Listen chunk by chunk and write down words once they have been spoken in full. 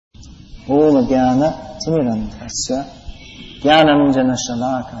Om Jnana Timirantasya Jnananjana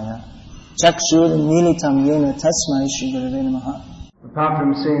Shalakaya Chakshur Militam Yena Tasmai Shri Gurave Namaha. Apart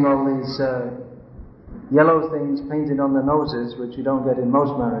from seeing all these yellow things painted on the noses, which you don't get in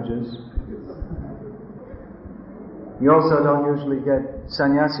most marriages, you also don't usually get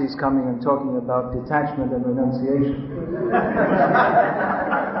sannyasis coming and talking about detachment and renunciation.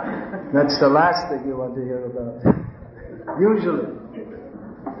 That's the last thing you want to hear about. Usually.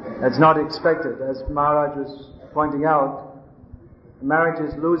 That's not expected. As Maharaj was pointing out, marriage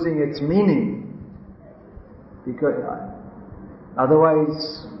is losing its meaning. Because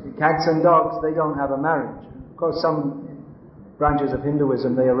otherwise, cats and dogs, they don't have a marriage. Of course, some branches of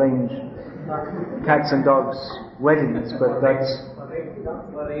Hinduism, they arrange cats and dogs weddings, but that's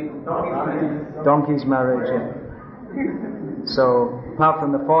donkey's marriage. So, apart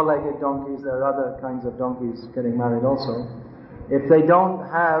from the four-legged donkeys, there are other kinds of donkeys getting married also. If they don't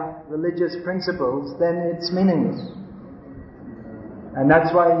have religious principles, then it's meaningless. And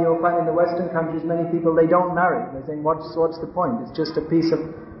that's why you'll find in the Western countries, many people, they don't marry. They think, what's the point? It's just a piece of,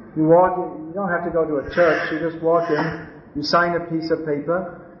 you walk in, you don't have to go to a church, you just walk in, you sign a piece of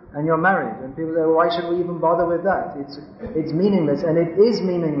paper, and you're married. And people say, well, why should we even bother with that? It's meaningless, and it is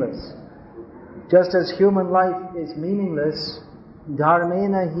meaningless. Just as human life is meaningless,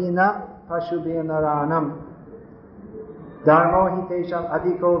 dharmena hina pashubhya naranam. Dharmo hitesham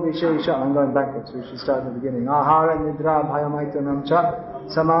adhiko vishesha. I'm going backwards, we should start at the beginning. Ahara nidra bhayamaitanam cha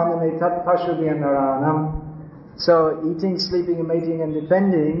samaname tat pashubhya naranam. So, eating, sleeping, and mating and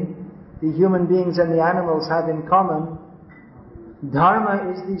defending, the human beings and the animals have in common.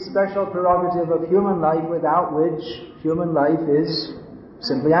 Dharma is the special prerogative of human life, without which human life is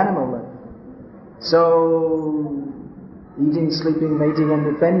simply animal life. So, eating, sleeping, mating and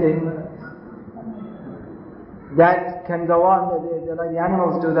defending, that can go on. Like the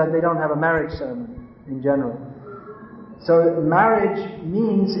animals do that, they don't have a marriage ceremony in general. So marriage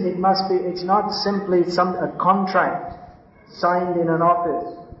means it's not simply a contract signed in an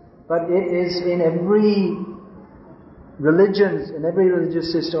office, but it is in every religious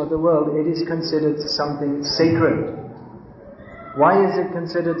system of the world, it is considered something sacred. Why is it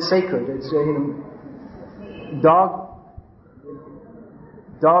considered sacred? It's dog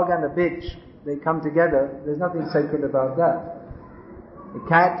and a bitch, they come together. There's nothing sacred about that. A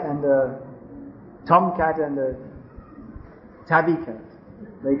cat and a tomcat and a tabby cat,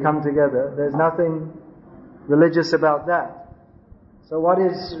 they come together. There's nothing religious about that. So what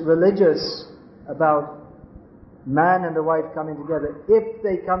is religious about man and a wife coming together? If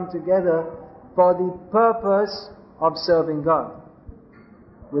they come together for the purpose of serving God,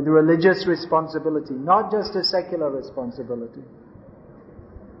 with religious responsibility, not just a secular responsibility.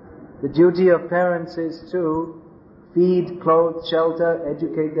 The duty of parents is to feed, clothe, shelter,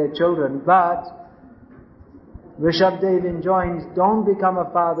 educate their children. But Rishabdev enjoins, don't become a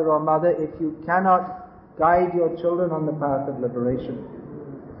father or mother if you cannot guide your children on the path of liberation.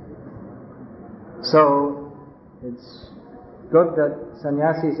 So, it's good that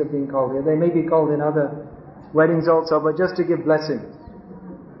sannyasis have been called here. They may be called in other weddings also, but just to give blessings.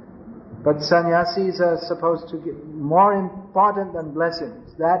 But sannyasis are supposed to give, more important than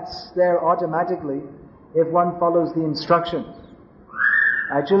blessings. That's there automatically if one follows the instructions.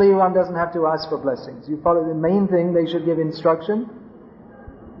 Actually, one doesn't have to ask for blessings. You follow the main thing, they should give instruction.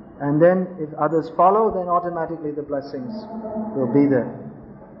 And then if others follow, then automatically the blessings will be there.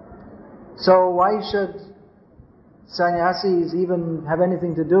 So why should sannyasis even have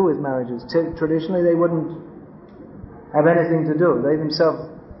anything to do with marriages? Traditionally they wouldn't have anything to do. They themselves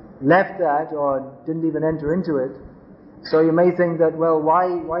left that or didn't even enter into it. So you may think that, well,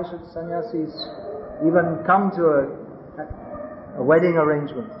 why should sannyasis even come to a wedding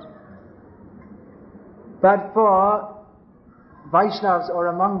arrangement? But for Vaishnavas or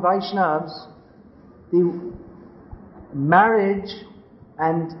among Vaishnavas, the marriage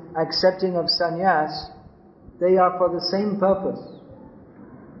and accepting of sannyas, they are for the same purpose.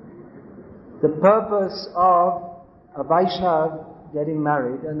 The purpose of a Vaishnava getting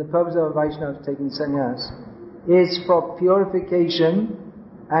married and the purpose of a Vaishnava taking sannyas is for purification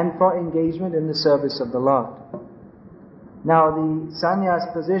and for engagement in the service of the Lord. Now the sannyas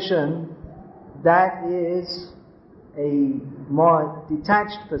position, that is a more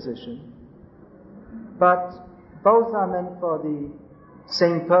detached position, but both are meant for the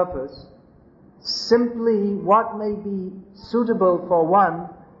same purpose. Simply what may be suitable for one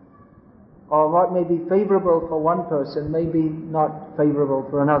or what may be favorable for one person may be not favorable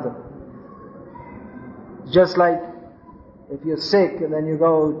for another. Just like if you're sick and then you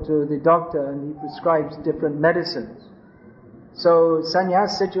go to the doctor and he prescribes different medicines. So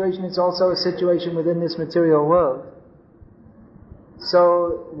sannyas situation is also a situation within this material world.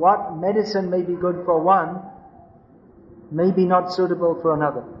 So what medicine may be good for one may be not suitable for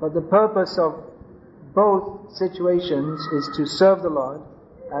another. But the purpose of both situations is to serve the Lord.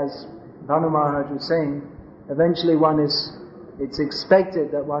 As Bhanu Maharaj was saying, eventually it's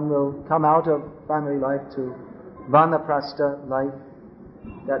expected that one will come out of family life to vanaprastha life.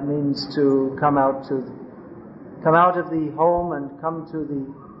 That means to come out of the home and come to the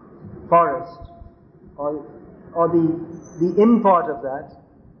forest. Or the import of that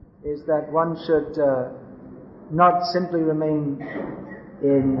is that one should not simply remain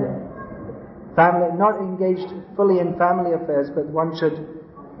in family, not engaged fully in family affairs, but one should,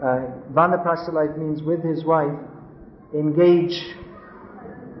 vanaprastha life means with his wife, engage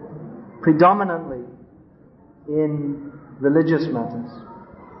predominantly in religious matters.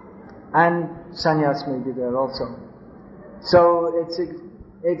 And sannyas may be there also. So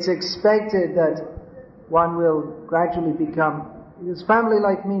it's expected that one will gradually become, because family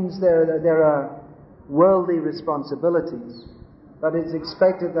life means there are worldly responsibilities, but it's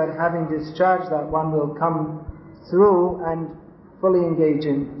expected that having discharged that, one will come through and fully engage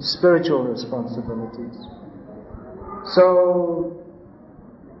in spiritual responsibilities. So,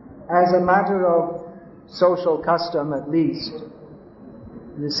 as a matter of social custom at least,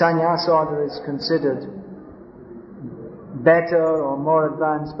 the sannyas order is considered better or more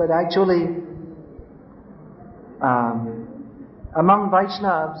advanced, but actually among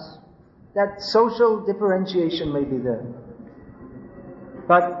Vaishnavas, that social differentiation may be there.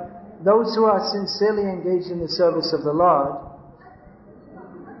 But those who are sincerely engaged in the service of the Lord,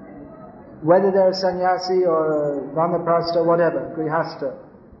 whether they're a sannyasi or a vanaprastha, whatever, grihastha,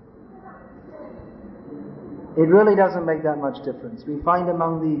 it really doesn't make that much difference. We find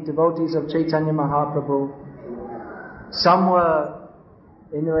among the devotees of Chaitanya Mahaprabhu, some were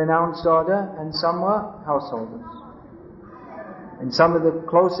in the renounced order and some were householders. And some of the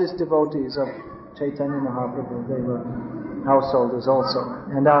closest devotees of Chaitanya Mahaprabhu, they were householders also.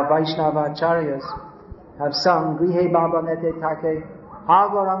 And our Vaishnava acharyas have sung Grihe Baba Nete Take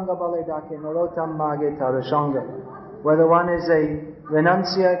Havaranga Bale Dake Narotam Mage Tarashanga. Whether one is a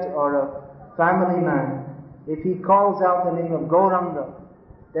renunciate or a family man, if he calls out the name of Gauranga,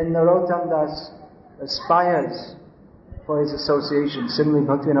 then Narottam Das aspires for his association. Similarly,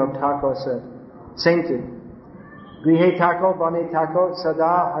 Bhaktivinoda Thakur said, same thing. Grihe Thako, Bane Thako,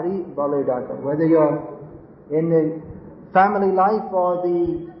 Sada Hari Bale Dako. Whether you're in the family life or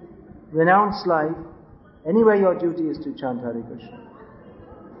the renounced life, anyway your duty is to chant Hare Krishna.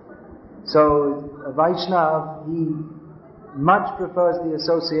 So a Vaishnava, he much prefers the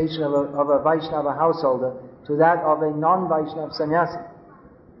association of a Vaishnava householder to that of a non-Vaishnava sannyasi.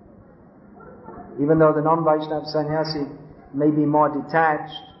 Even though the non-Vaishnava sannyasi may be more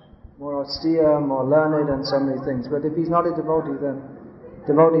detached, more austere, more learned and so many things. But if he's not a devotee, then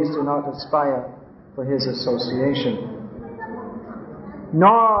devotees do not aspire for his association.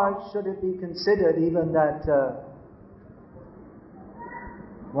 Nor should it be considered even that...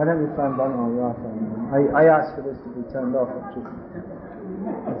 why don't you find Banu or your phone? I asked for this to be turned off actually.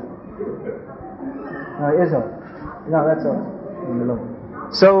 No, it is off. No, that's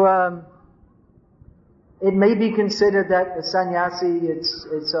off. So, it may be considered that a sannyasi,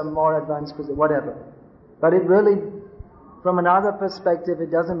 it's a more advanced position, whatever. But it really, from another perspective, it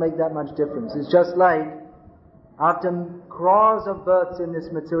doesn't make that much difference. It's just like, after crores of births in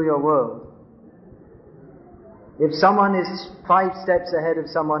this material world, if someone is 5 steps ahead of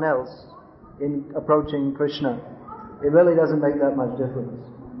someone else in approaching Krishna, it really doesn't make that much difference.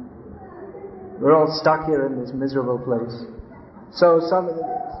 We're all stuck here in this miserable place. So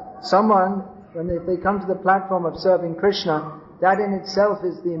someone, if they come to the platform of serving Krishna, that in itself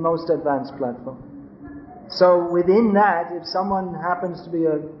is the most advanced platform. So within that, if someone happens to be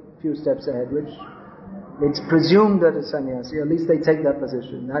a few steps ahead, which it's presumed that a sannyasi, at least they take that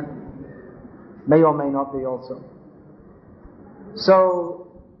position. That may or may not be also. So,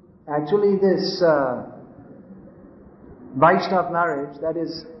 actually this Vaishnav marriage, that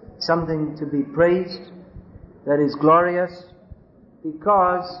is something to be praised, that is glorious,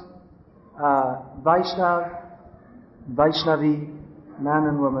 because Vaishnavi, man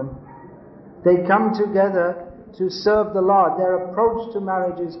and woman, they come together to serve the Lord. Their approach to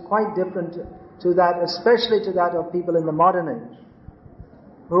marriage is quite different to that, especially to that of people in the modern age,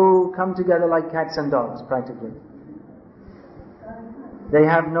 who come together like cats and dogs, practically. They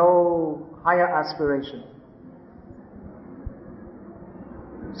have no higher aspiration.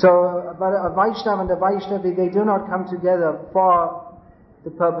 So, but a Vaishnava and a Vaishnavi, they do not come together for the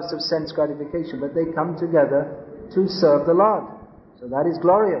purpose of sense gratification, but they come together to serve the Lord. So that is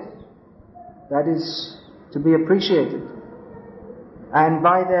glorious. That is to be appreciated. And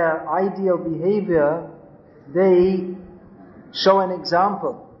by their ideal behavior, they show an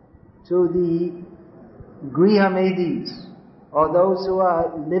example to the Grihamedis, or those who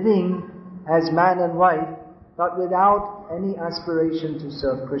are living as man and wife, but without any aspiration to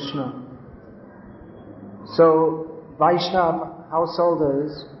serve Krishna. So, Vaishnava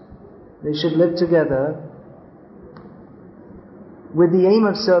householders, they should live together with the aim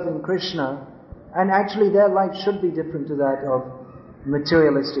of serving Krishna, and actually their life should be different to that of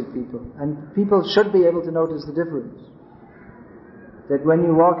materialistic people. And people should be able to notice the difference. That when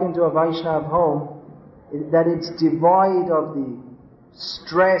you walk into a Vaishnava home, that it's devoid of the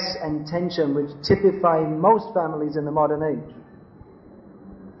stress and tension which typify most families in the modern age.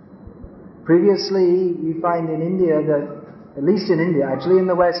 Previously, we find in India that, at least in India, actually in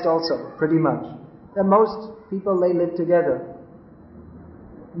the West also, pretty much, that most people, they live together,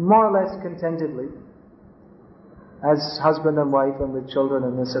 more or less contentedly, as husband and wife and with children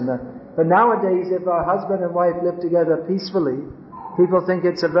and this and that. But nowadays, if a husband and wife live together peacefully, people think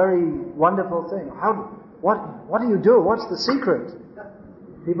it's a very wonderful thing. What do you do? What's the secret?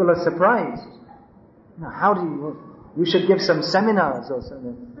 People are surprised. How do you should give some seminars or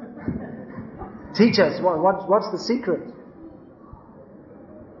something. Teach us, what's the secret?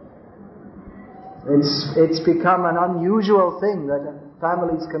 It's become an unusual thing that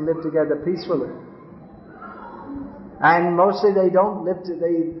families can live together peacefully. And mostly they don't live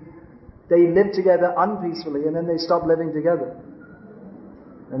they live together unpeacefully, and then they stop living together.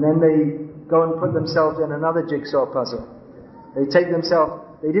 And then they go and put themselves in another jigsaw puzzle. They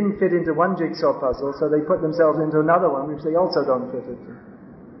didn't fit into one jigsaw puzzle, so they put themselves into another one which they also don't fit into.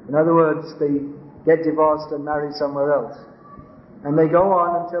 In other words, they get divorced and marry somewhere else. And they go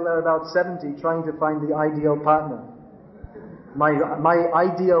on until they're about 70 trying to find the ideal partner. My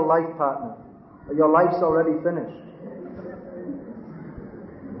ideal life partner. But your life's already finished.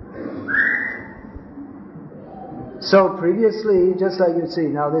 So previously, just like you see,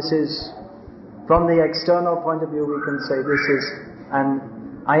 now this is, from the external point of view, we can say this is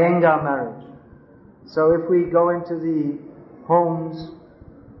an Iyengar marriage. So if we go into the homes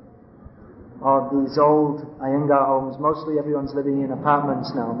of these old Iyengar homes, mostly everyone's living in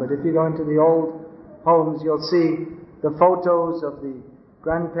apartments now, but if you go into the old homes, you'll see the photos of the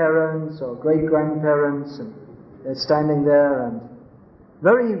grandparents or great-grandparents, and they're standing there, and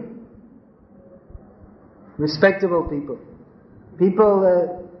very respectable people.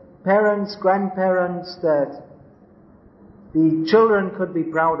 Parents, grandparents that the children could be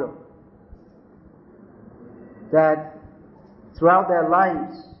proud of. That throughout their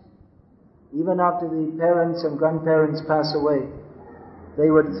lives, even after the parents and grandparents pass away, they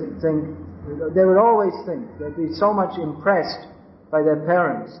would always think, they'd be so much impressed by their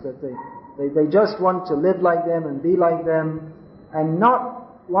parents that they just want to live like them and be like them and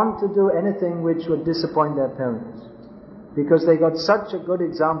not want to do anything which would disappoint their parents. Because they got such a good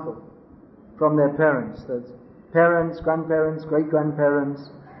example from their parents, that parents, grandparents, great-grandparents,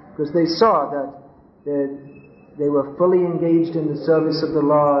 because they saw that they were fully engaged in the service of the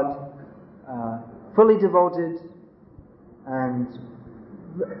Lord, fully devoted, and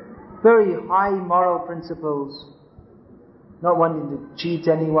very high moral principles, not wanting to cheat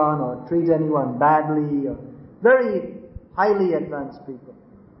anyone or treat anyone badly, or very highly advanced people.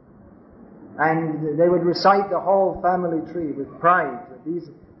 And they would recite the whole family tree with pride.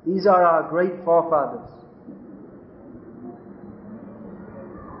 These are our great forefathers.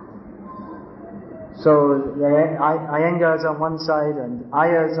 So the Iyengars on one side and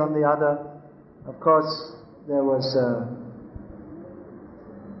Ayers on the other. Of course, there's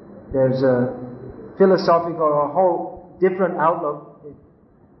a philosophical or a whole different outlook.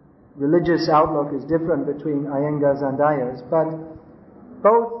 Religious outlook is different between Iyengars and Ayers, but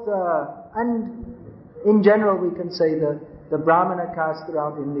both, and in general we can say that the Brahmana caste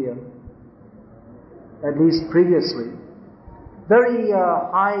throughout India, at least previously, very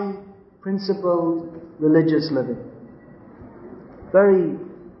high principled religious living, very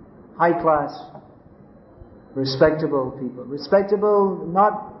high class, respectable people. Respectable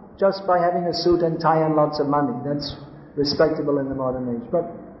not just by having a suit and tie and lots of money, that's respectable in the modern age,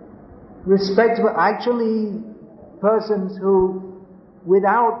 but respectable, actually persons who,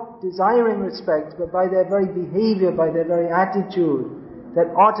 without desiring respect, but by their very behavior, by their very attitude, that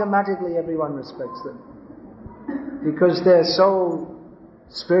automatically everyone respects them. Because they're so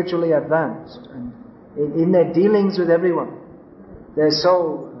spiritually advanced, and in their dealings with everyone, they're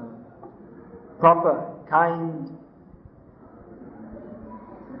so proper, kind.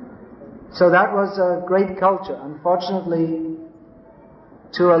 So that was a great culture. Unfortunately,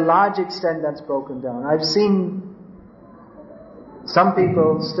 to a large extent that's broken down. I've seen some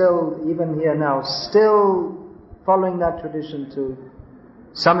people still, even here now, still following that tradition to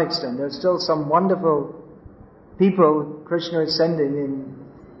some extent. There's still some wonderful people Krishna is sending in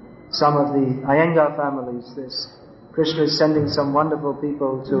some of the Iyengar families. Krishna is sending some wonderful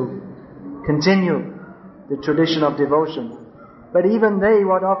people to continue the tradition of devotion. But even they,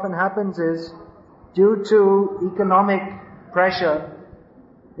 what often happens is, due to economic pressure,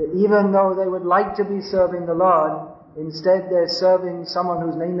 even though they would like to be serving the Lord, instead they're serving someone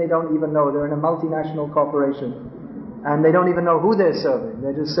whose name they don't even know. They're in a multinational corporation, and they don't even know who they're serving.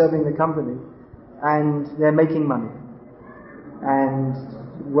 They're just serving the company, and they're making money, and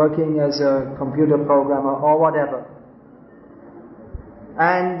working as a computer programmer or whatever.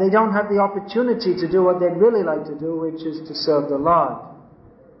 And they don't have the opportunity to do what they'd really like to do, which is to serve the Lord.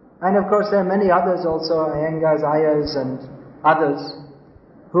 And of course there are many others also, Iyengars, Ayers and others,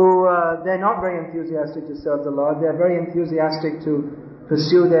 who they're not very enthusiastic to serve the Lord. They're very enthusiastic to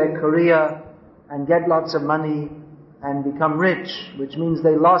pursue their career and get lots of money and become rich, which means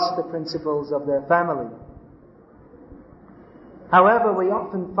they lost the principles of their family. However, we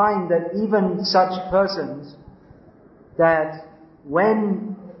often find that even such persons, that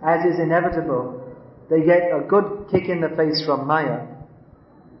when, as is inevitable, they get a good kick in the face from Maya,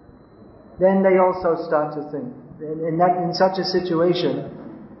 then they also start to think. In such a situation,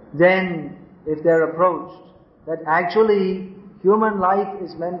 then if they're approached, that actually human life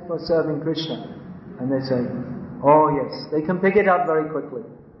is meant for serving Krishna, and they say, oh yes, they can pick it up very quickly.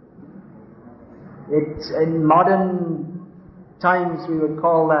 It's in modern times we would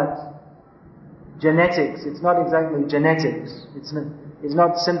call that genetics. It's not exactly genetics. It's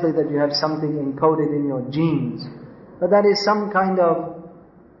not simply that you have something encoded in your genes, but that is some kind of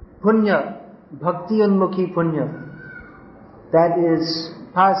punya, bhakti unmukhi punya, that is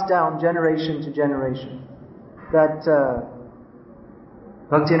passed down generation to generation. That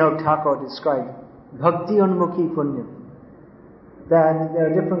Bhaktivinoda Thakur described, bhakti unmukhi punya. That there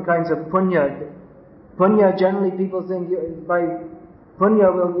are different kinds of punya. Punya, generally people think by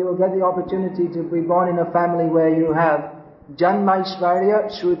punya you will get the opportunity to be born in a family where you have Janmaishvarya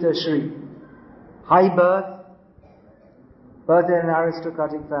Shruta Shri, high birth, birth in an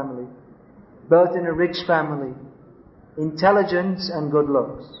aristocratic family, birth in a rich family, intelligence and good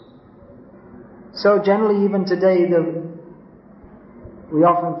looks. So generally even today we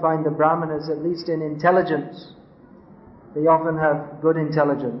often find the Brahmanas, at least in intelligence, they often have good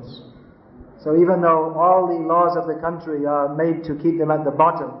intelligence. So even though all the laws of the country are made to keep them at the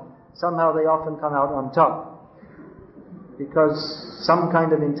bottom, somehow they often come out on top, because some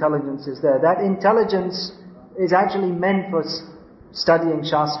kind of intelligence is there. That intelligence is actually meant for studying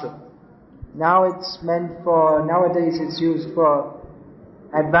Shastra. Nowadays it's used for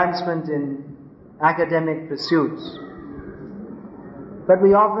advancement in academic pursuits. But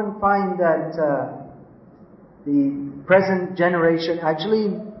we often find that the present generation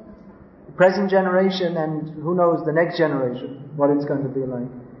and who knows the next generation, what it's going to be like.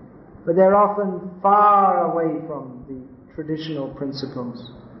 But they're often far away from the traditional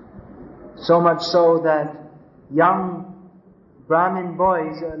principles. So much so that young Brahmin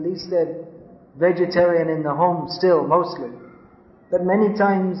boys, at least they're vegetarian in the home still, mostly. But many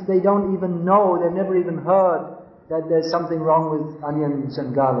times they don't even know, they've never even heard that there's something wrong with onions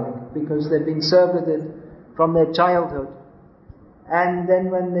and garlic, because they've been served with it from their childhood. And then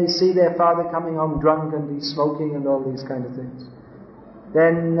when they see their father coming home drunk and he's smoking and all these kind of things,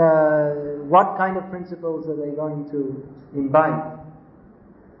 then what kind of principles are they going to imbibe?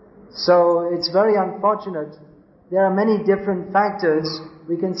 So it's very unfortunate. There are many different factors.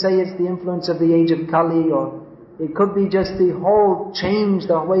 We can say it's the influence of the age of Kali, or it could be just the whole change,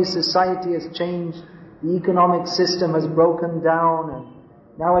 the way society has changed, the economic system has broken down, and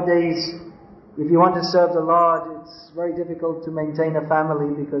nowadays if you want to serve the Lord, it's very difficult to maintain a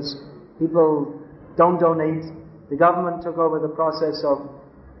family because people don't donate. The government took over the process of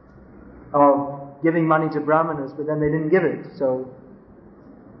giving money to Brahmanas, but then they didn't give it. So,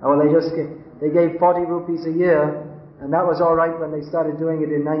 they gave 40 rupees a year, and that was all right when they started doing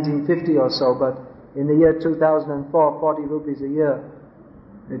it in 1950 or so. But in the year 2004, 40 rupees a year,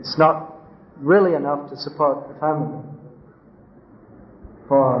 it's not really enough to support the family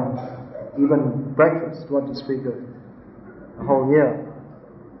for even breakfast, what to speak of a whole year.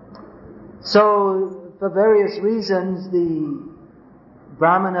 So, for various reasons, the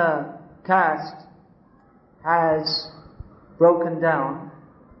Brahmana caste has broken down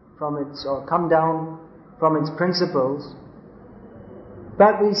from its, or come down from its principles.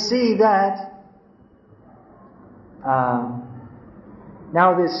 But we see that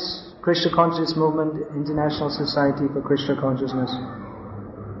now this Krishna Conscious Movement, International Society for Krishna Consciousness,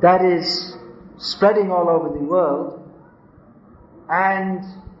 that is spreading all over the world, and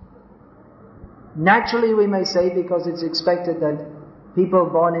naturally we may say, because it's expected that people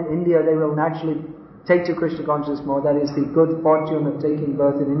born in India, they will naturally take to Krishna consciousness more. That is the good fortune of taking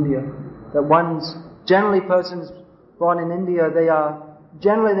birth in India. That generally persons born in India, they are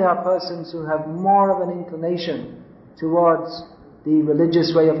persons who have more of an inclination towards the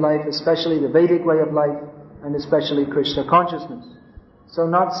religious way of life, especially the Vedic way of life, and especially Krishna consciousness. So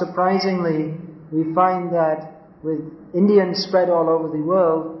not surprisingly, we find that with Indians spread all over the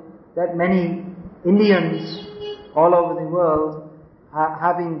world, that many Indians all over the world,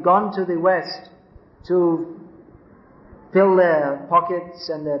 having gone to the West to fill their pockets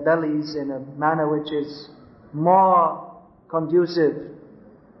and their bellies in a manner which is more conducive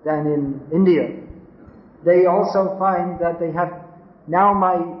than in India, they also find that they have, now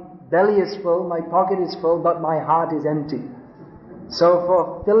my belly is full, my pocket is full, but my heart is empty. So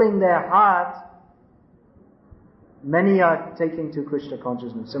for filling their heart, many are taking to Krishna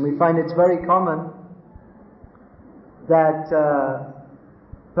consciousness. And we find it's very common that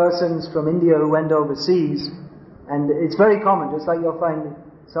persons from India who went overseas, and it's very common, just like you'll find,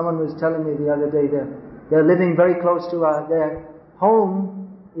 someone was telling me the other day, they're living very close to their home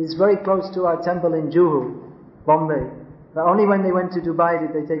is very close to our temple in Juhu, Bombay. But only when they went to Dubai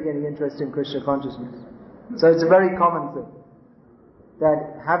did they take any interest in Krishna consciousness. So it's a very common thing,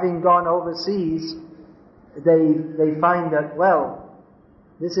 that having gone overseas, they find that, well,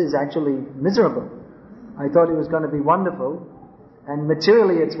 this is actually miserable. I thought it was going to be wonderful, and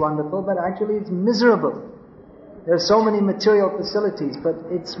materially it's wonderful, but actually it's miserable. There are so many material facilities, but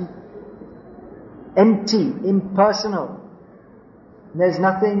it's empty, impersonal. There's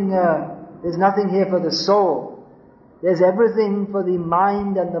nothing here for the soul. There's everything for the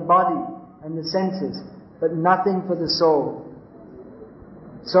mind and the body and the senses, but nothing for the soul.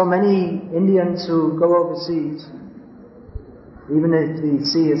 So many Indians who go overseas, even if the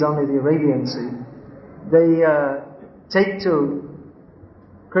sea is only the Arabian Sea, they take to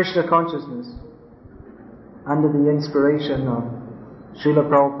Krishna consciousness under the inspiration of Srila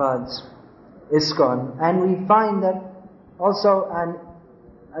Prabhupada's ISKCON. And we find that also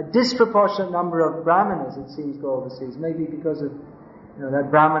a disproportionate number of Brahmanas, it seems, go overseas, maybe because of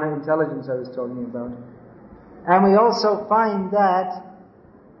that Brahmana intelligence I was talking about. And we also find that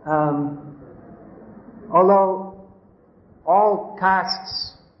although all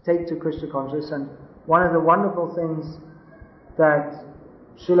castes take to Krishna consciousness, and one of the wonderful things that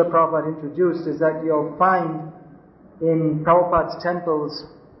Srila Prabhupada introduced is that you'll find in Prabhupada's temples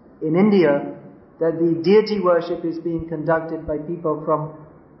in India that the deity worship is being conducted by people from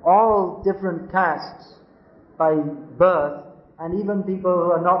all different castes by birth, and even people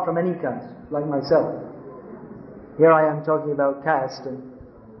who are not from any caste, like myself. Here I am talking about caste, and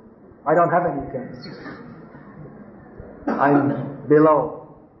I don't have any caste. I'm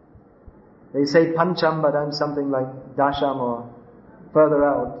below. They say Pancham, but I'm something like Dasham or further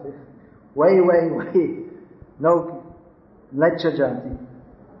out. Way, no lecture jati.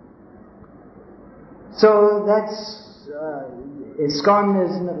 So that's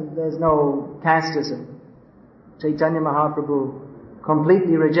ISKCON, there's no casteism. Chaitanya Mahaprabhu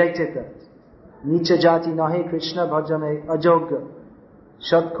completely rejected that. Nicha jati nahe Krishna bhajane ajogya.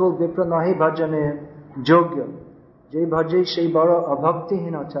 Shatkul vipra nahe bhajane jogya. Jai bhaje shai baro abhakti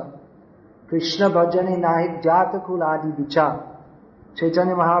hinata. Krishna bhajane nahe jata kul adi vichar.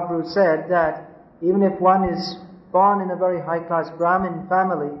 Chaitanya Mahaprabhu said that even if one is born in a very high-class Brahmin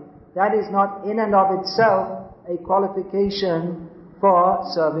family, that is not in and of itself a qualification for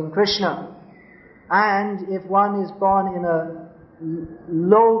serving Krishna. And if one is born in a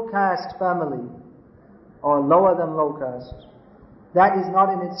low-caste family, or lower than low caste, that is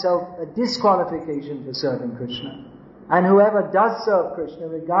not in itself a disqualification for serving Krishna. And whoever does serve Krishna,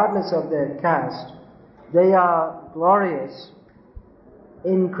 regardless of their caste, they are glorious.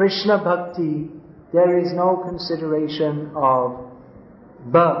 In Krishna Bhakti, there is no consideration of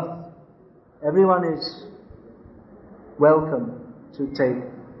birth. Everyone is welcome to take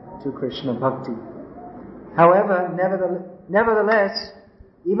to Krishna Bhakti. However, nevertheless,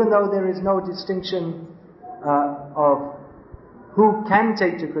 even though there is no distinction of who can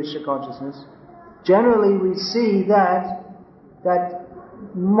take to Krishna consciousness, generally we see that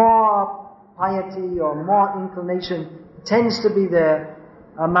more piety or more inclination tends to be there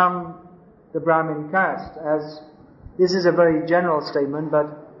among the Brahmin caste. As this is a very general statement, but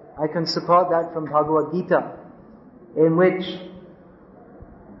I can support that from Bhagavad Gita, in which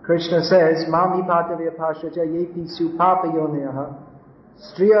Krishna says, Mami patavya pashaja yepi supapayoneyaha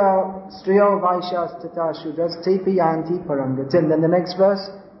striyo vaishyas tata shudras tepi yanti parangatin. Then the next verse,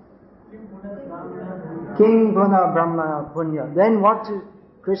 King Puna Brahmana Punya. Then what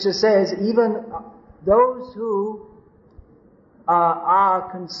Krishna says, even those who are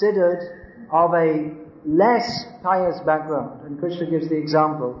considered of a less pious background, and Krishna gives the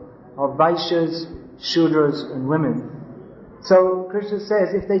example of Vaishyas, Shudras and women. So Krishna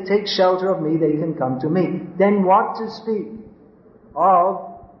says, if they take shelter of me, they can come to me. Then what to speak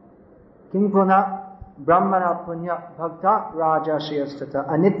of King Puna Brahmana Punya Bhakta Raja Shiyastata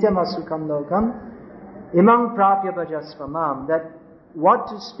Anityam Asukam Lokam Imam Prapya Bhajasvamam. That what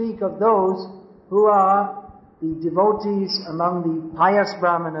to speak of those who are the devotees among the pious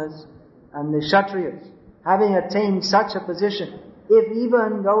Brahmanas and the Kshatriyas, having attained such a position. If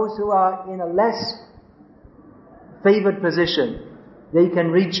even those who are in a less favored position, they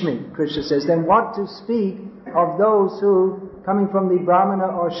can reach me, Krishna says, then what to speak of those who, coming from the Brahmana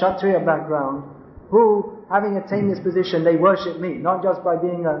or Kshatriya background, who, having attained this position, they worship me, not just by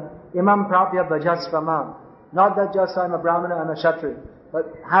being a Imam Prapya Bhajasvamam, not that just I'm a Brahmana and a Kshatriya,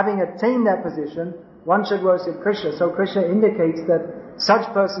 but having attained that position, one should worship Krishna. So Krishna indicates that such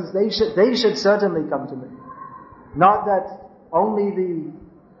persons, they should certainly come to me. Not that only the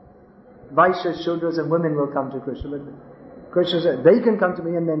Vaishyas, Shudras and women will come to Krishna, but Krishna said they can come to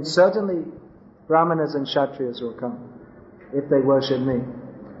me, and then certainly Brahmanas and Kshatriyas will come if they worship me.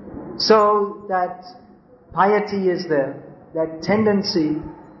 So that piety is there, that tendency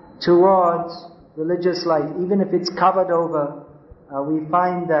towards religious life, even if it's covered over, we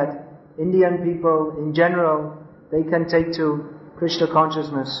find that Indian people in general, they can take to Krishna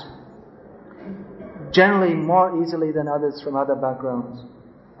consciousness generally more easily than others from other backgrounds.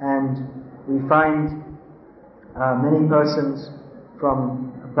 And we find many persons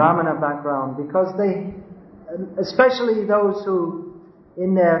from a Brahmana background, because they, especially those who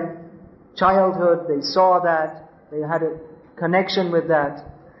in their childhood they saw that, they had a connection with that.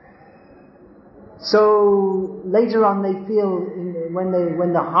 So later on they feel, when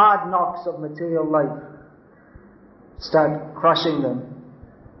the hard knocks of material life start crushing them,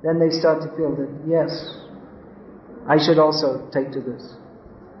 then they start to feel that, yes, I should also take to this.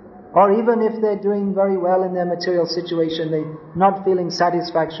 Or even if they're doing very well in their material situation, they're not feeling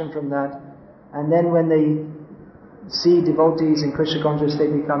satisfaction from that, and then when they see devotees in Krishna consciousness, they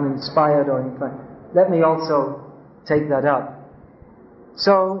become inspired or inclined. Let me also take that up.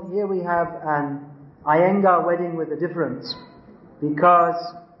 So here we have an Iyengar wedding with a difference,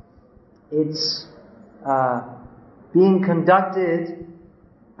 because it's being conducted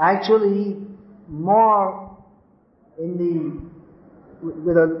actually more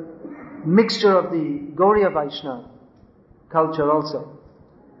with a mixture of the Gauriya Vaishnava culture also.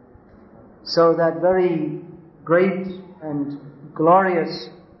 So that very great and glorious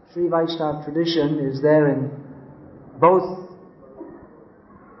Sri Vaishnava tradition is there in both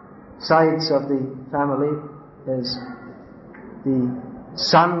sides of the family. There's the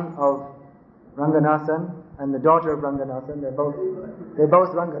son of Ranganathan and the daughter of Ranganathan. They're both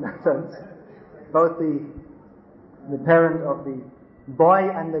Ranganathans. Both the parent of the boy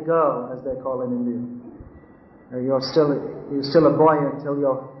and the girl, as they call in India. You're still a boy until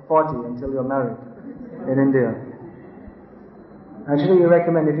you're 40, until you're married in India. Actually, we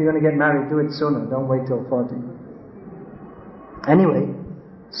recommend, if you're going to get married, do it sooner. Don't wait till 40. Anyway,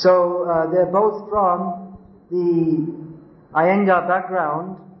 so they're both from the Iyengar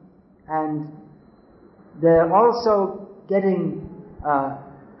background, and they're also getting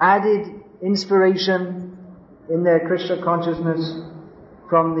added inspiration in their Krishna consciousness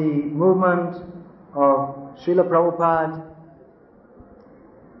from the movement of Srila Prabhupada.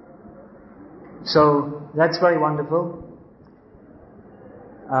 So that's very wonderful.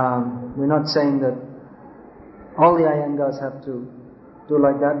 We're not saying that all the Iyengars have to do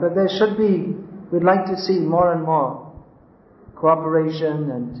like that, but there should be, we'd like to see more and more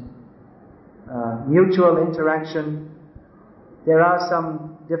cooperation and mutual interaction. There are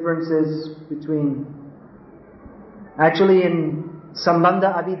some differences between, actually in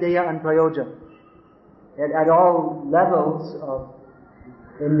Sambandha, Avideya and Prayoja, at all levels of,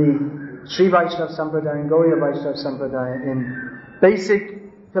 in the Sri Vaishnava Sampradaya and Gauriya Vaishnava Sampradaya, in basic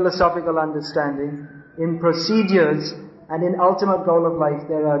philosophical understanding, in procedures, and in ultimate goal of life,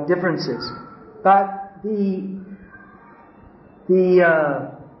 there are differences. But the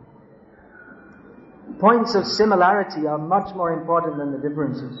points of similarity are much more important than the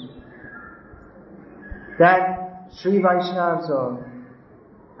differences. That Sri Vaishnavas, or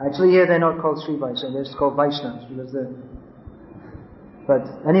actually here they're not called Sri Vaishnavas, they're just called Vaishnavas, because But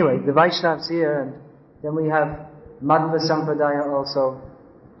anyway, the Vaishnavas here, and then we have Madhva Sampradaya also.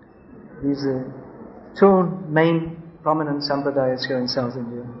 These are two main prominent sampradayas here in South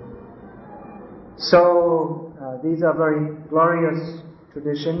India. So, these are very glorious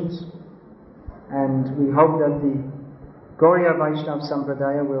traditions, and we hope that the Gauriya Vaishnava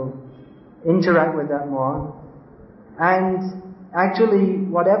Sampradaya will interact with that more. And actually,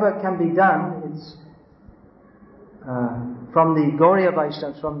 whatever can be done, it's from the Gauriya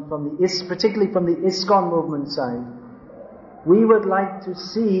Vaishnavas, particularly from the ISKCON movement side, we would like to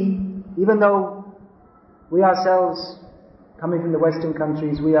see, even though we ourselves, coming from the Western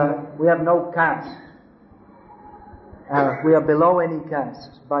countries, we have no caste. We are below any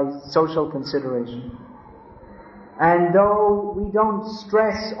caste by social consideration. And though we don't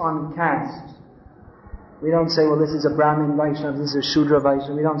stress on caste, we don't say, well, this is a Brahmin Vaishnava, this is a Shudra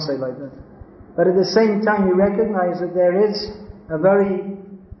Vaishnava, we don't say like that. But at the same time, we recognize that there is a very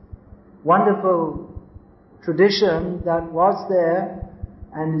wonderful tradition that was there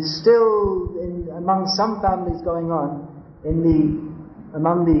and is still among some families going on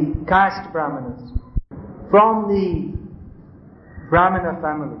among the caste Brahmanas. From the Brahmana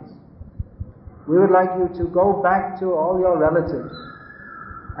families, we would like you to go back to all your relatives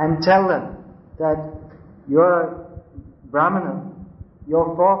and tell them that you're Brahmana,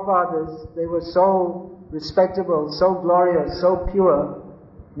 your forefathers, they were so respectable, so glorious, so pure.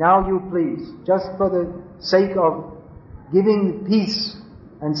 Now you please, just for the sake of giving peace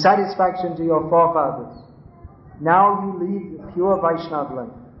and satisfaction to your forefathers, now you lead the pure Vaishnava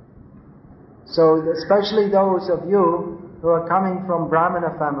life. So especially those of you who are coming from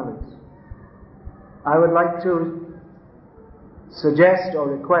Brahmana families, I would like to suggest or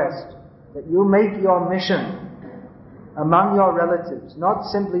request that you make your mission among your relatives, not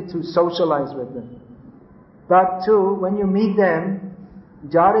simply to socialize with them, but to, when you meet them,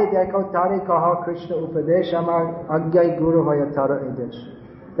 Jare dekho tare kaha Krishna upadesh amar agyai guru hoya tara edesh.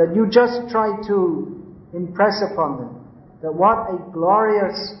 That you just try to impress upon them that what a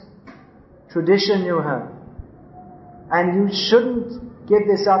glorious tradition you have. And you shouldn't give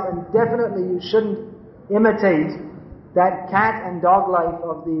this up, and definitely you shouldn't imitate that cat and dog life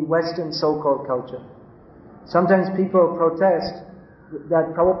of the Western so-called culture. Sometimes people protest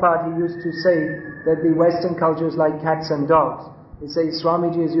that Prabhupada, he used to say that the Western culture is like cats and dogs. They say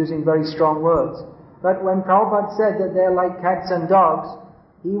Swamiji is using very strong words. But when Prabhupada said that they're like cats and dogs,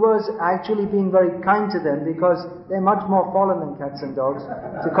 he was actually being very kind to them because they're much more fallen than cats and dogs.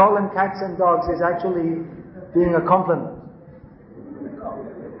 To call them cats and dogs is actually being a compliment.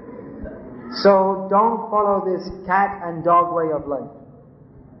 So don't follow this cat and dog way of life.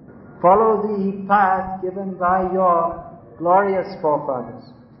 Follow the path given by your glorious forefathers.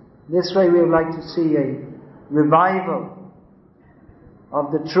 This way we would like to see a revival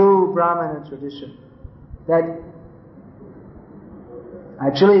of the true Brahmana tradition. That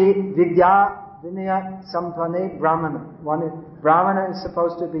actually Vidya Vinaya Sampane Brahmana. Brahmana is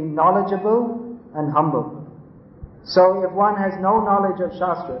supposed to be knowledgeable and humble. So if one has no knowledge of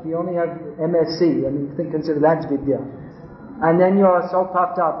Shastra, if you only have MSc, and you consider that's Vidya, and then you are so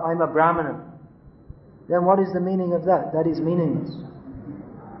puffed up, I'm a Brahmana, then what is the meaning of that? That is meaningless.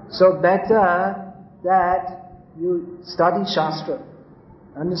 So better that you study Shastra.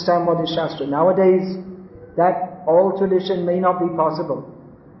 Understand what is Shastra. Nowadays, that old tradition may not be possible.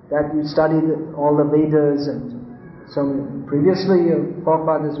 That you study all the Vedas, and so previously your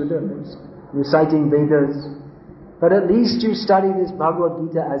forefathers were doing this, reciting Vedas. But at least you study this Bhagavad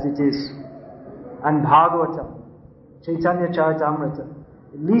Gita as it is, and Bhagavatam, Chaitanya Charitamrita.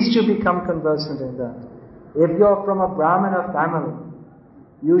 At least you become conversant in that. If you're from a Brahmana family,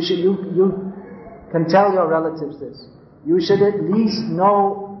 you can tell your relatives this. You should at least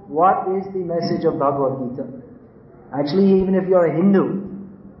know what is the message of Bhagavad Gita. Actually, even if you're a Hindu,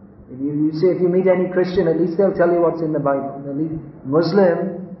 if you meet any Christian, at least they'll tell you what's in the Bible. At least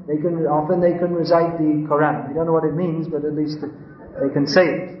Muslim, they can recite the Quran. We don't know what it means, but at least they can say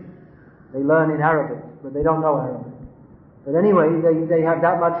it. They learn in Arabic, but they don't know Arabic. But anyway, they have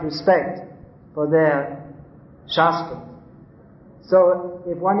that much respect for their Shastra. So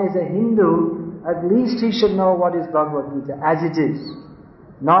if one is a Hindu, at least he should know what is Bhagavad Gita as it is.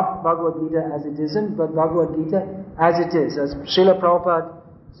 Not Bhagavad Gita as it isn't, but Bhagavad Gita as it is. As Srila Prabhupada,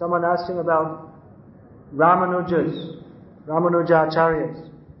 someone asked him about Ramanuja Acharya's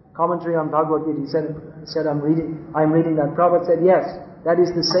commentary on Bhagavad Gita. He said, I'm reading that. Prabhupada said, yes, that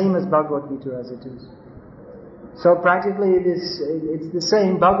is the same as Bhagavad Gita as it is. So practically it's the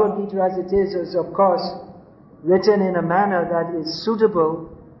same. Bhagavad Gita as it is of course written in a manner that is suitable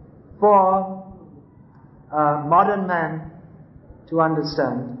for modern man to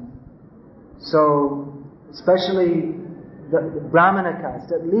understand. So, especially the Brahmana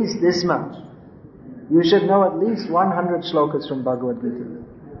caste, at least this much. You should know at least 100 shlokas from Bhagavad Gita.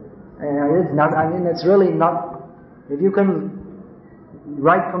 It's really not, if you can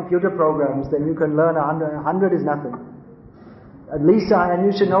write computer programs, then you can learn 100. 100 is nothing. At least, and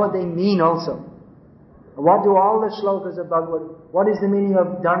you should know what they mean also. What do all the shlokas of Bhagavad, what is the meaning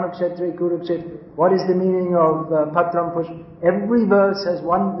of Dharma Kshetra, Kurukshetra? What is the meaning of Patram Push? Every verse has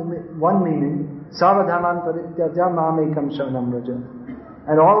one meaning. Savadhaman Parityaja Mamekam Sharanam Raja.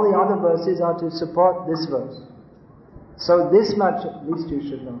 And all the other verses are to support this verse. So this much at least you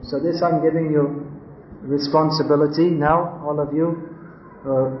should know. So this I'm giving you responsibility now, all of you,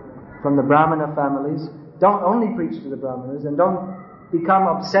 from the Brahmana families. Don't only preach to the Brahmanas and don't become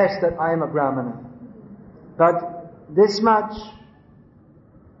obsessed that I am a Brahmana. But this much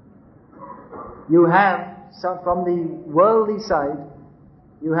you have, from the worldly side,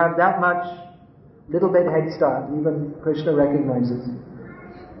 you have that much little bit head start, even Krishna recognizes.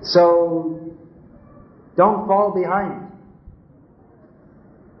 So, don't fall behind.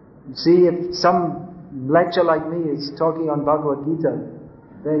 You see, if some lecturer like me is talking on Bhagavad Gita,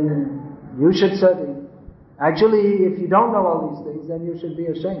 then you should certainly, actually, if you don't know all these things, then you should be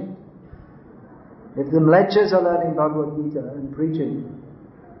ashamed. If the lectures are learning Bhagavad Gita and preaching,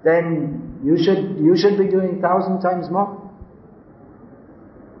 then you should be doing 1,000 times more.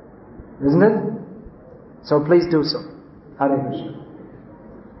 Isn't it? So please do so. Hare Krishna.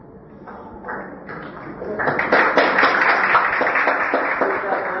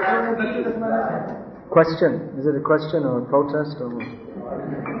 Question? Is it a question or a protest or what?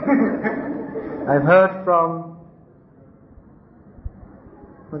 I've heard from,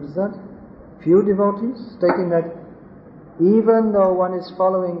 what is that? Few devotees stating that even though one is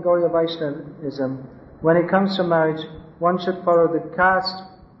following Gauriya Vaishnavism, when it comes to marriage, one should follow the caste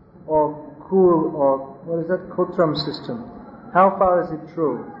or Kul or what is that? Kutram system. How far is it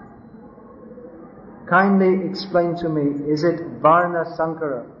true? Kindly explain to me, is it Varna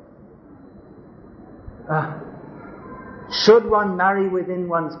Sankara? Should one marry within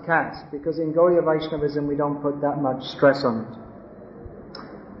one's caste? Because in Gauriya Vaishnavism we don't put that much stress on it.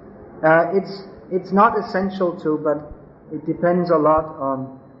 It's not essential to, but it depends a lot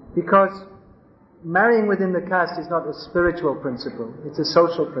on, because marrying within the caste is not a spiritual principle, it's a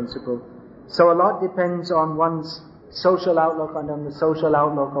social principle. So a lot depends on one's social outlook and on the social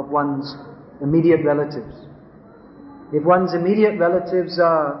outlook of one's immediate relatives. If one's immediate relatives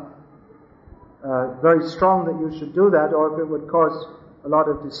are very strong that you should do that, or if it would cause a lot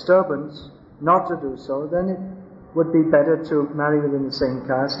of disturbance not to do so, then it would be better to marry within the same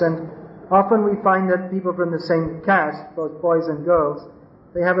caste. And often we find that people from the same caste, both boys and girls,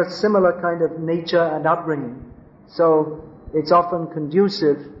 they have a similar kind of nature and upbringing. So it's often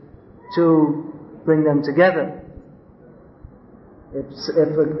conducive to bring them together. If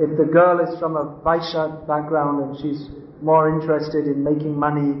the girl is from a Vaishya background and she's more interested in making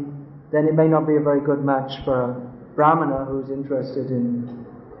money, then it may not be a very good match for a Brahmana who's interested in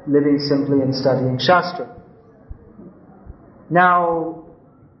living simply and studying Shastra. Now,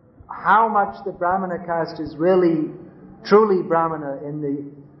 how much the Brahmana caste is really, truly Brahmana in the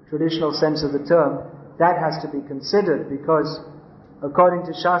traditional sense of the term, that has to be considered, because according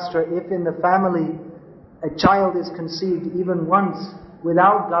to Shastra, if in the family a child is conceived even once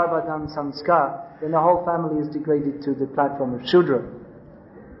without Garbhadan Samskar, then the whole family is degraded to the platform of Shudra.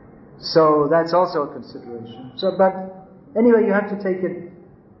 So that's also a consideration. So, but anyway, you have to take it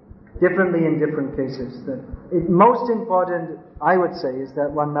differently in different cases. Most important, I would say, is that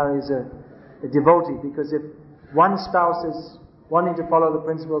one marries a devotee, because if one spouse is wanting to follow the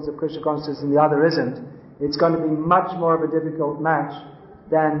principles of Krishna consciousness and the other isn't, it's going to be much more of a difficult match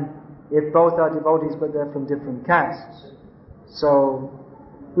than if both are devotees but they're from different castes. So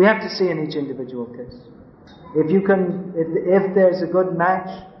we have to see in each individual case. If there's a good match,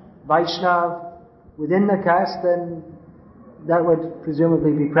 Vaishnav within the caste, then that would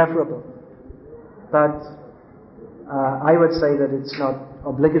presumably be preferable. But I would say that it's not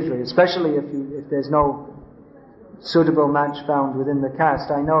obligatory, especially if there's no suitable match found within the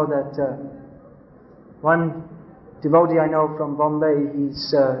caste. I know that one devotee I know from Bombay,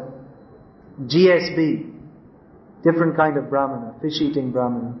 he's GSB, different kind of Brahmana, fish-eating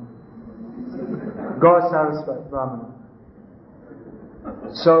Brahmana, Gaur Saraswat Brahmana.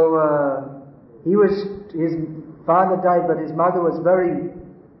 So his father died, but his mother was very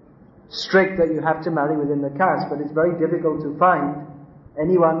strict that you have to marry within the caste, but it's very difficult to find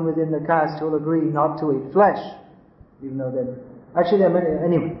anyone within the caste who will agree not to eat flesh, even though there are many,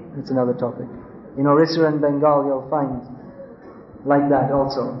 anyway, it's another topic. In Orissa and Bengal you'll find like that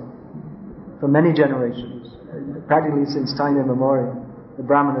also, for many generations, practically since time immemorial. The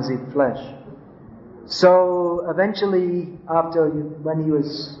Brahmanas eat flesh. So eventually, when he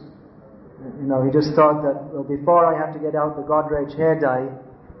was, he just thought that, well, before I have to get out the Godrej hair dye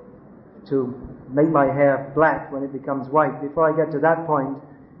to make my hair black when it becomes white, before I get to that point,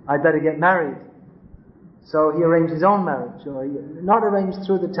 I'd better get married. So he arranged his own marriage, or not arranged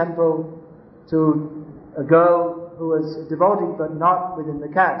through the temple, to a girl who was a devotee but not within the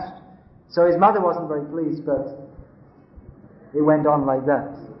caste. So his mother wasn't very pleased, but it went on like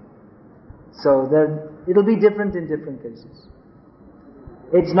that. So it'll be different in different cases.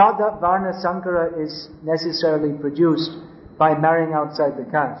 It's not that Varna Sankara is necessarily produced by marrying outside the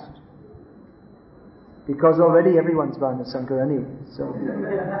caste, because already everyone's Varna Sankara anyway. So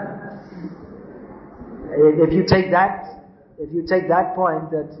if you take that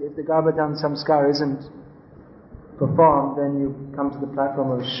point, that if the Garbhadhan Samskar isn't performed, then you come to the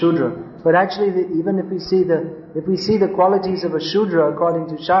platform of a Shudra. But actually, even if we see the qualities of a Shudra according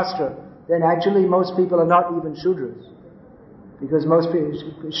to Shastra, then actually most people are not even Shudras. Because most people,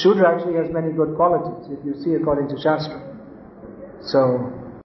 Shudra actually has many good qualities, if you see according to Shastra. So,